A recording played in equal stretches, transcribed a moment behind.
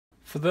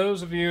For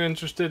those of you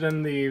interested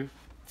in the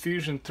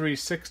Fusion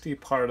 360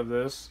 part of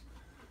this,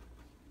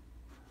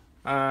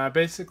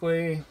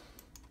 basically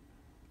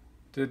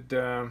did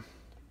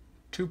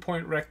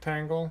 2-point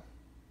rectangle,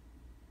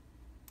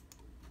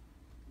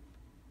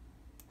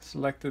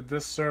 selected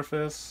this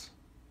surface,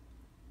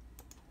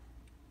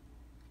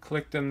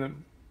 clicked in the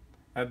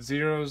at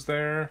zeros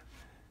there,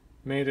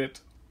 made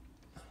it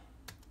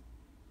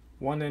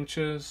 1 inch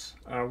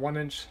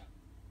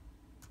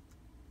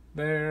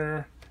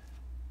there,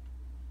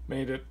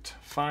 made it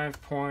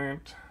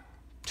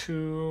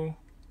 5.2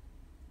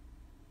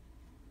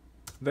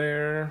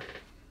 there,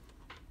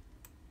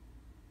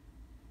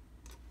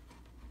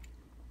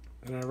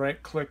 and I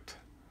right clicked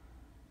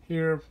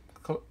here,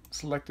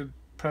 selected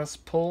press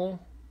pull,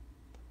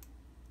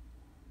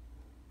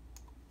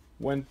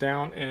 went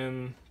down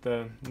in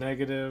the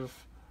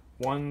negative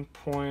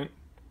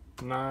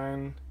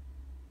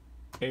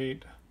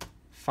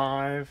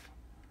 1.985.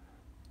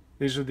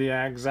 These are the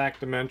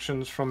exact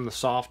dimensions from the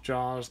soft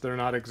jaws. They're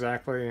not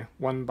exactly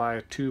 1 by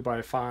 2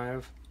 by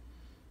 5.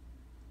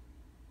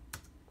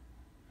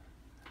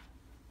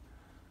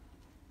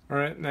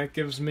 Alright, and that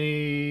gives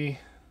me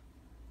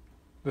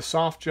the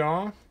soft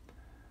jaw.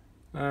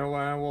 Now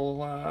I will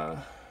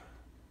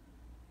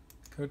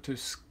go to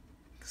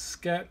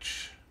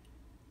Sketch,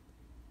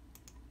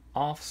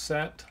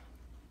 Offset.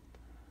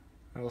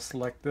 I will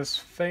select this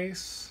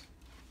face.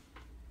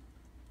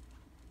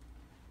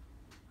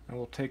 I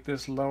will take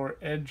this lower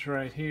edge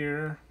right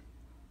here.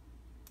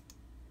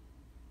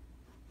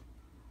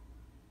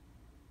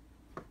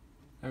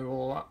 I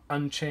will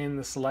unchain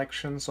the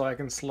selection so I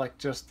can select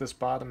just this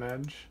bottom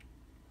edge.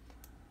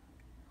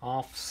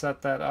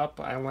 Offset that up.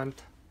 I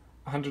went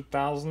 100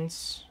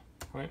 thousandths,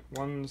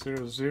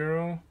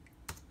 0.100.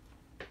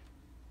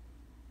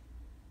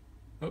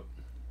 Oh,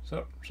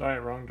 so sorry,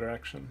 wrong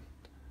direction.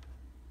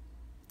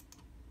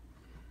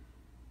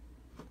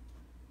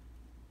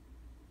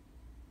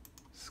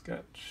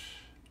 Sketch,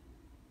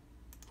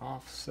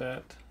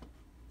 offset.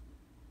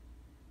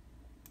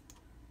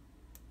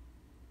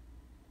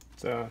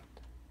 It's a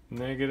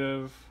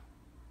negative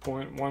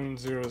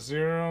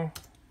 0.100.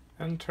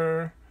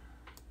 Enter.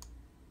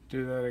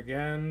 Do that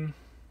again.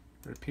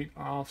 Repeat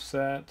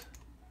offset.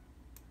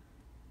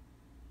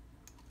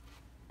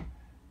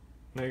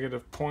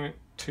 Negative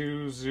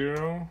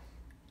 0.20.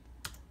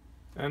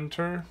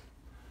 Enter.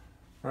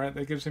 Alright,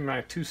 that gives me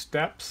my 2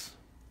 steps.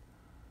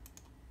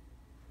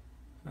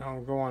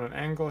 I'll go on an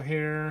angle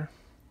here,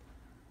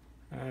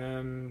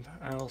 and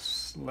I'll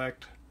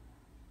select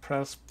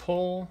press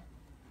pull.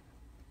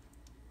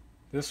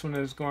 This one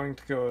is going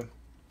to go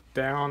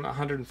down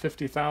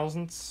 150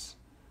 thousandths,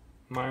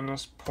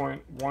 minus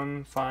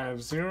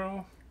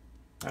 0.150,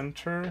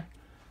 enter,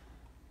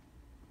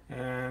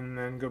 and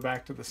then go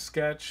back to the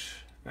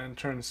sketch and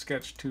turn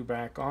sketch 2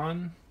 back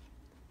on.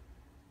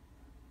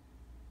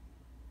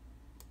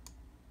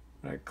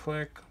 Right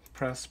click,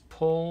 press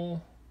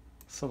pull.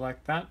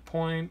 Select that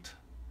point,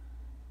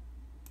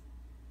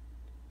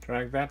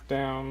 drag that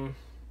down,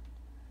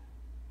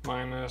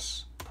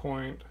 minus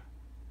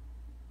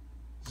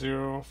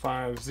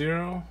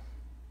 0.050,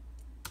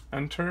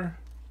 enter,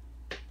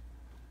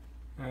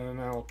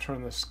 and I will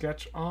turn the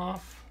sketch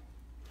off.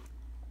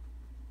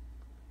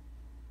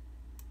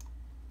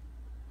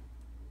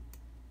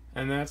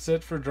 And that's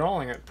it for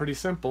drawing it. Pretty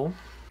simple.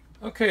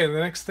 Okay, the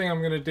next thing I'm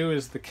going to do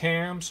is the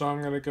cam, so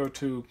I'm going to go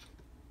to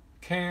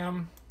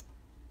Cam,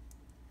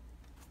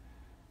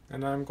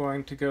 and I'm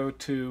going to go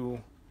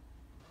to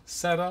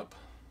Setup,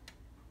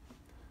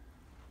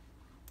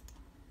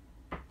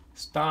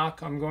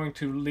 Stock. I'm going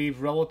to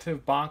leave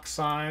relative box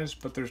size,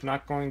 but there's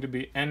not going to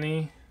be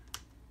any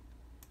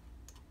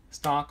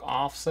stock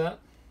offset.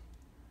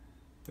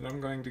 Then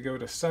I'm going to go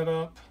to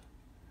Setup.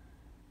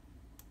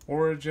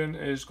 Origin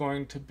is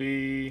going to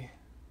be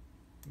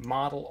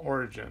Model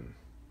Origin.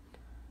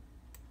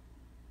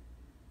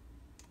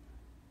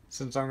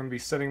 Since I'm going to be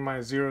setting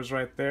my zeros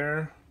right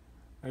there,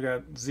 I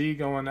got Z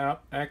going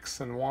up, X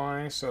and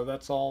Y, so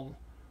that's all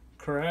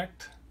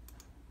correct.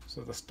 So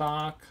the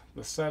stock,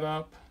 the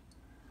setup,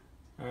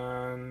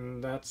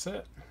 and that's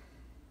it.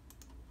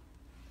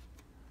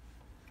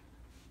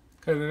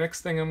 Okay, the next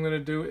thing I'm going to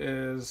do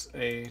is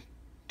a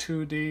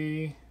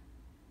 2D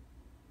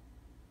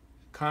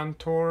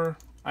contour.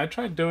 I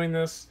tried doing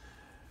this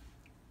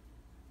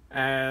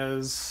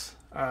as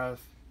a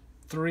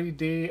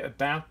 3D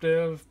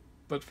adaptive,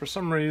 but for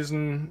some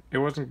reason it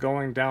wasn't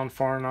going down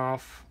far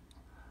enough.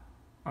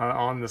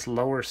 On this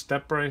lower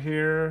step right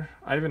here,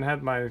 I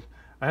had my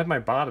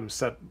bottom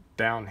set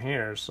down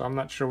here, so I'm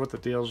not sure what the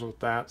deal is with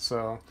that.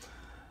 So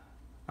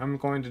I'm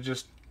going to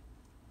just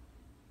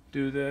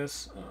do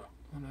this.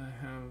 When I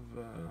have,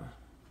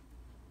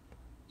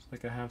 it's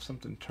like I have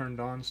something turned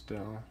on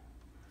still.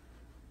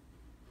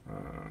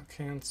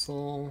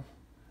 Cancel.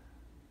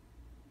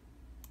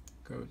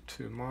 Go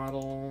to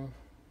model.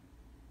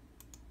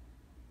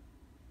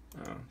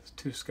 The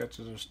 2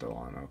 sketches are still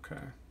on.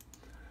 Okay.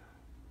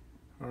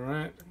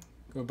 Alright,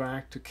 go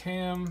back to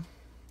Cam.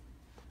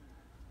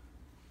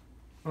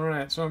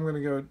 Alright, so I'm going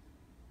to go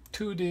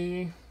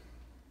 2D,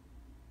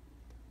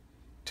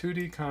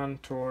 2D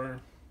contour.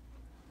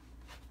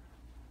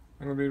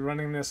 I'm going to be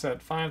running this at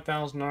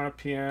 5,000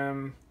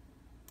 RPM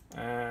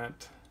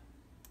at,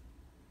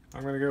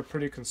 I'm going to go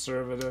pretty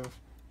conservative.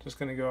 Just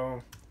going to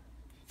go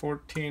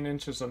 14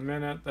 inches a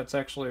minute. That's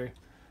actually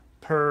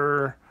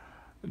per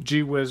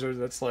G-Wizard,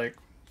 that's like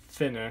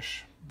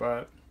finish,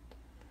 but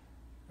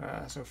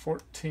so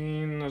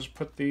 14, let's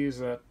put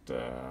these at,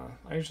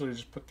 I usually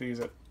just put these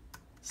at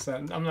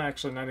set. I'm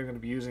not even going to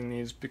be using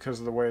these because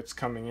of the way it's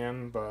coming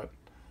in, but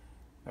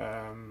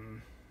I'll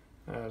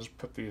just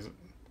put these at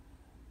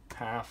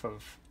half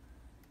of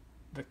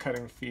the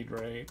cutting feed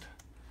rate.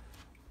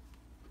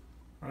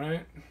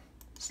 Alright,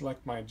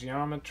 select my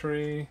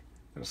geometry,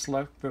 and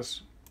select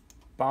this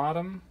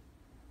bottom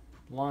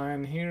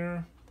line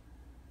here,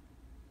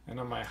 and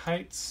on my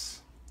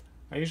heights,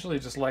 I usually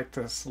just like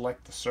to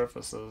select the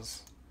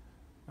surfaces.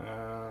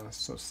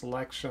 So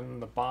selection,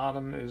 the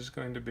bottom is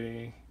going to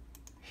be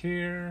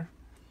here,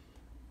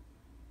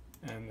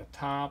 and the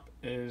top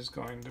is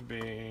going to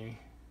be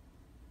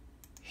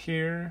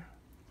here.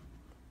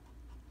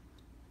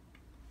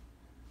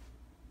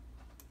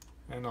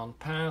 And on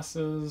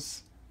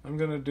passes, I'm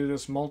going to do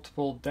this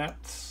multiple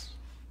depths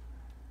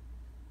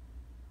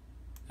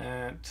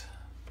at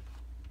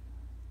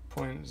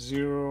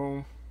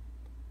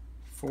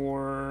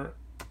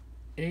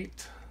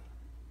 0.048.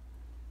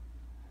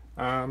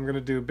 I'm going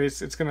to do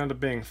it's going to end up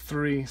being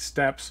 3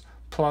 steps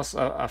plus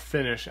a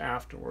finish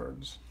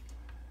afterwards.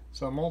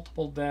 So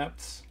multiple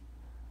depths.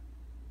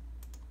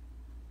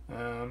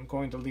 I'm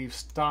going to leave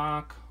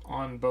stock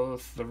on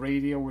both the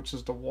radial, which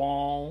is the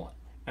wall,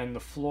 and the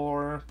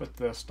floor, but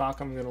the stock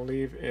I'm going to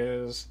leave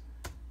is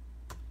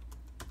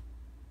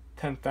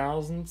 10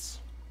 thousandths.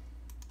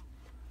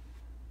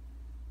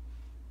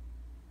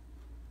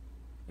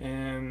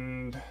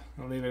 And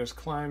I'll leave it as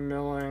climb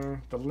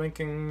milling. The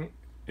linking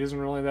isn't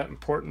really that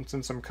important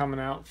since I'm coming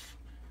out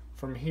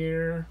from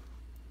here.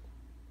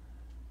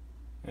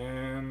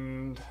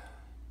 And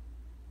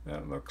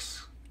that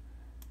looks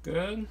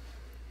good.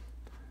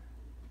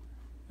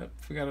 Yep,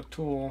 we got a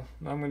tool.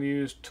 I'm going to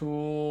use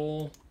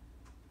tool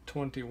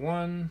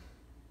 21.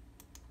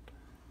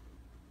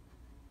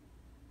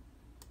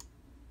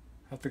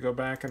 Have to go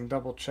back and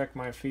double check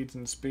my feeds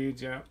and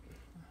speeds. Yeah,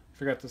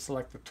 forgot to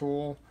select the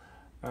tool.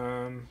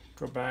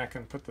 Go back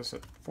and put this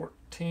at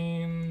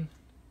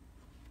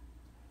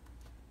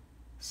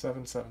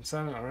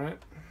 14,777. All right.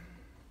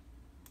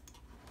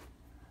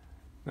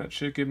 That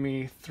should give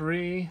me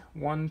 3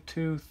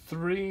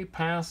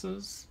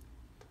 passes.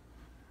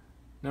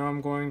 Now I'm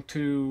going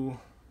to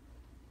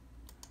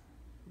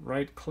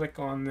right click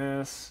on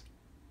this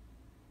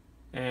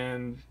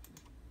and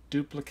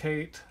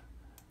duplicate.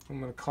 I'm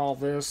going to call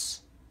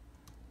this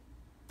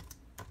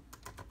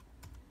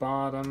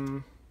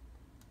bottom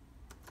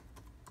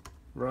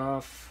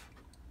rough.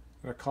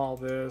 I'm going to call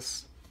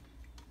this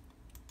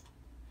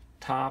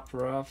top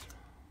rough.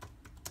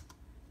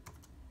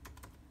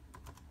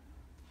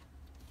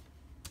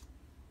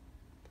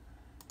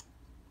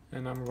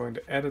 And I'm going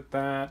to edit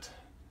that.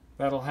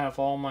 That'll have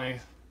all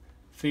my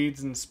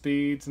feeds and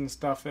speeds and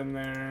stuff in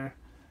there.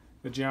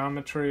 The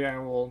geometry, I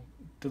will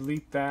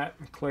delete that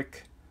and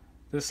click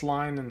this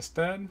line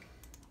instead.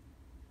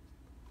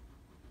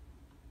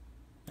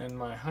 And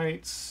my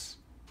heights,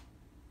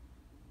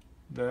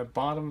 the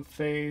bottom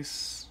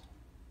face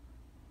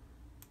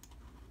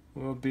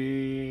will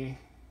be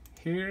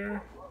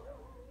here,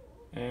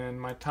 and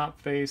my top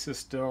face is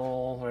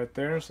still right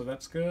there, so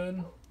that's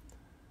good.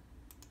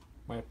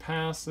 My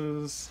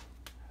passes,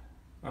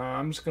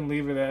 I'm just going to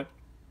leave it at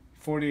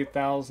 48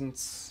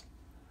 thousandths.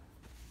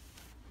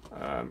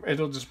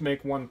 It'll just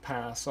make one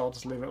pass, so I'll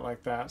just leave it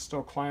like that.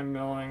 Still climb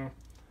milling.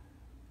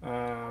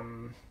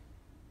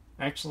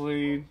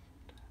 Actually,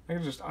 I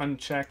can just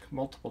uncheck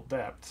multiple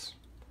depths.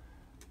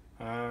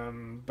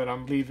 But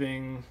I'm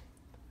leaving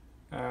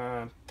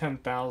 10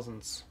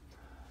 thousandths.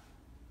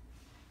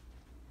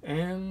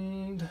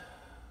 And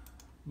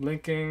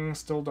linking,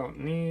 still don't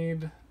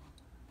need.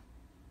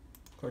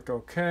 Click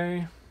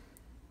OK.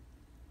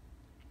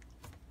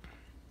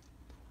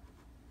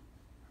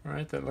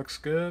 Alright, that looks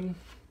good.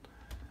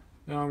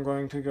 Now I'm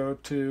going to go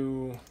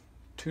to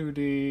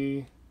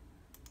 2D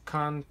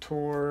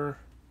contour,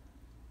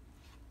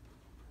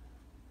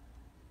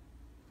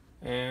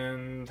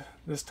 and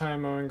this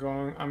time I'm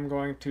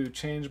going to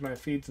change my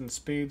feeds and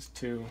speeds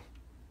to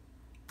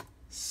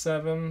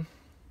 7.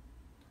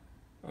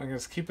 I'm going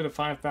to keep it at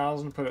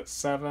 5,000, put it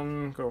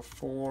 7, go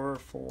 4,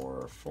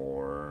 4,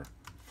 4,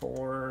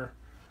 4.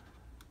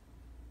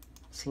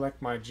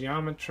 Select my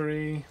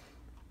geometry,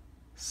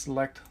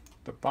 select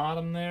the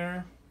bottom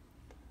there,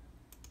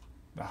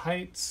 the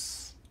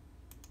heights.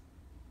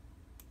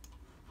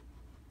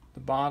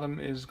 The bottom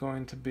is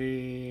going to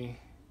be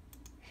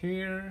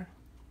here,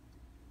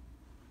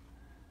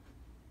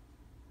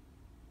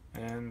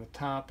 and the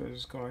top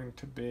is going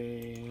to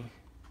be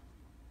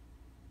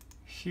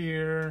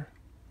here.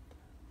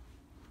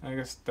 I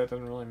guess that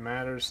doesn't really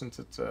matter since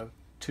it's a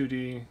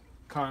 2D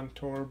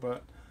contour,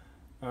 but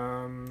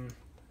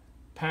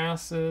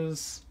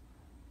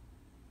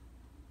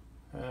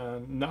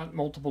not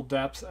multiple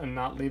depths and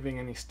not leaving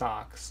any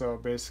stock. So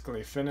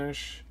basically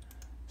finish,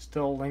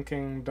 still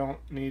linking, don't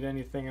need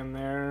anything in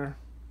there.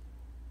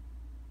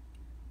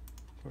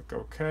 Click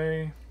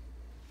OK.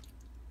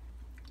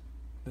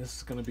 This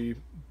is going to be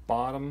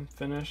bottom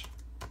finish.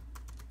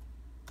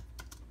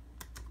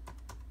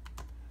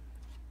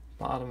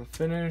 Bottom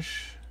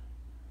finish.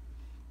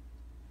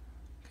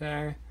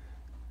 Okay.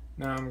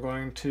 Now I'm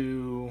going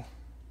to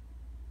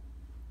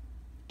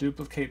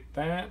duplicate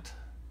that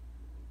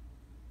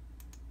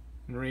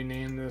and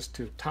rename this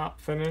to top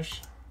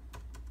finish.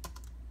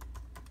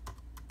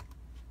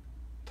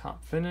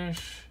 Top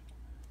finish.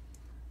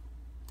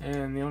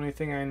 And the only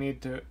thing I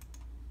need to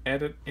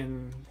edit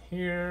in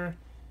here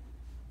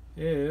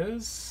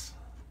is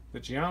the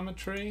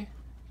geometry.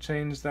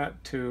 Change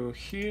that to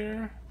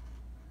here.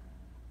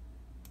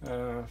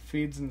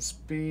 Feeds and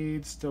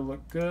speeds still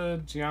look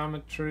good.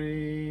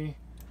 Geometry,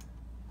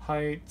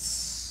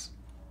 heights.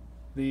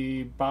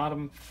 The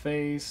bottom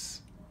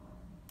face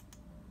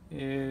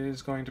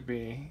is going to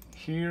be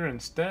here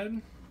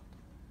instead.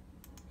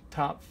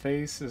 Top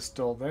face is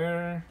still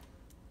there.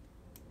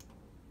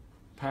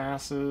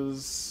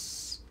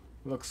 Passes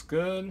looks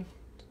good.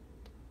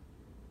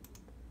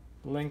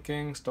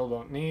 Linking still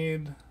don't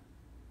need.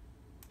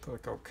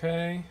 Click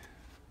OK.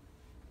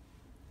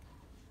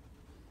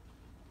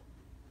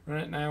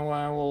 Right now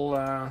I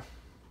will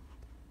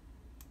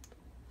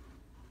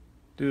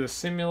do a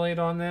simulate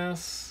on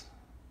this.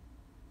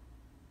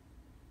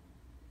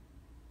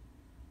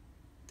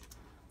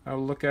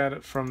 I'll look at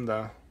it from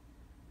the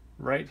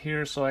right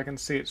here so I can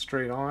see it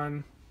straight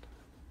on.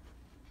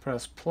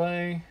 Press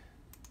play.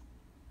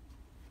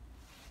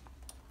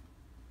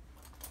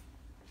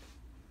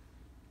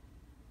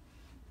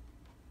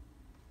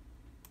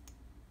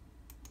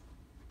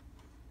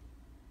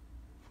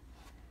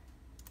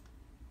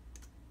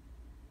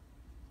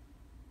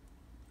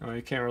 Oh,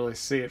 you can't really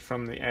see it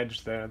from the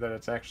edge there that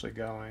it's actually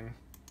going.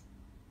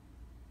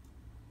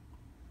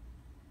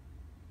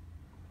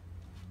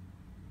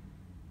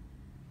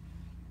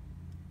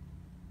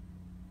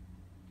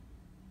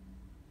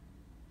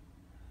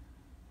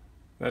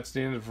 That's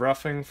the end of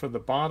roughing for the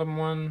bottom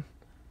one.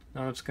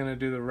 Now it's going to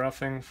do the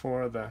roughing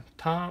for the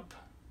top.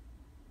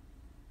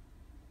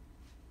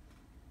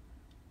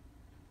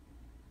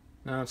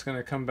 Now it's going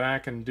to come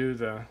back and do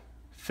the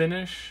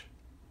finish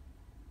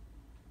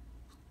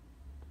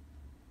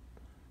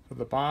for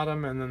the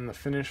bottom and then the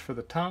finish for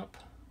the top.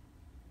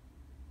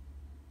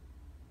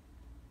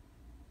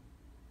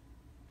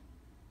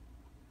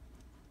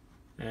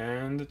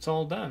 And it's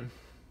all done.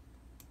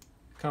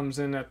 Comes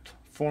in at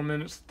 4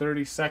 minutes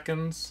 30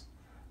 seconds.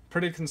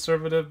 Pretty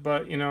conservative,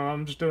 but you know,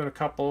 I'm just doing a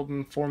couple of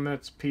them, 4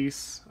 minutes a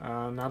piece.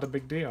 Not a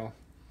big deal.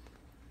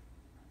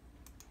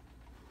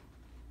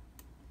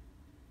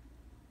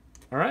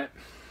 All right.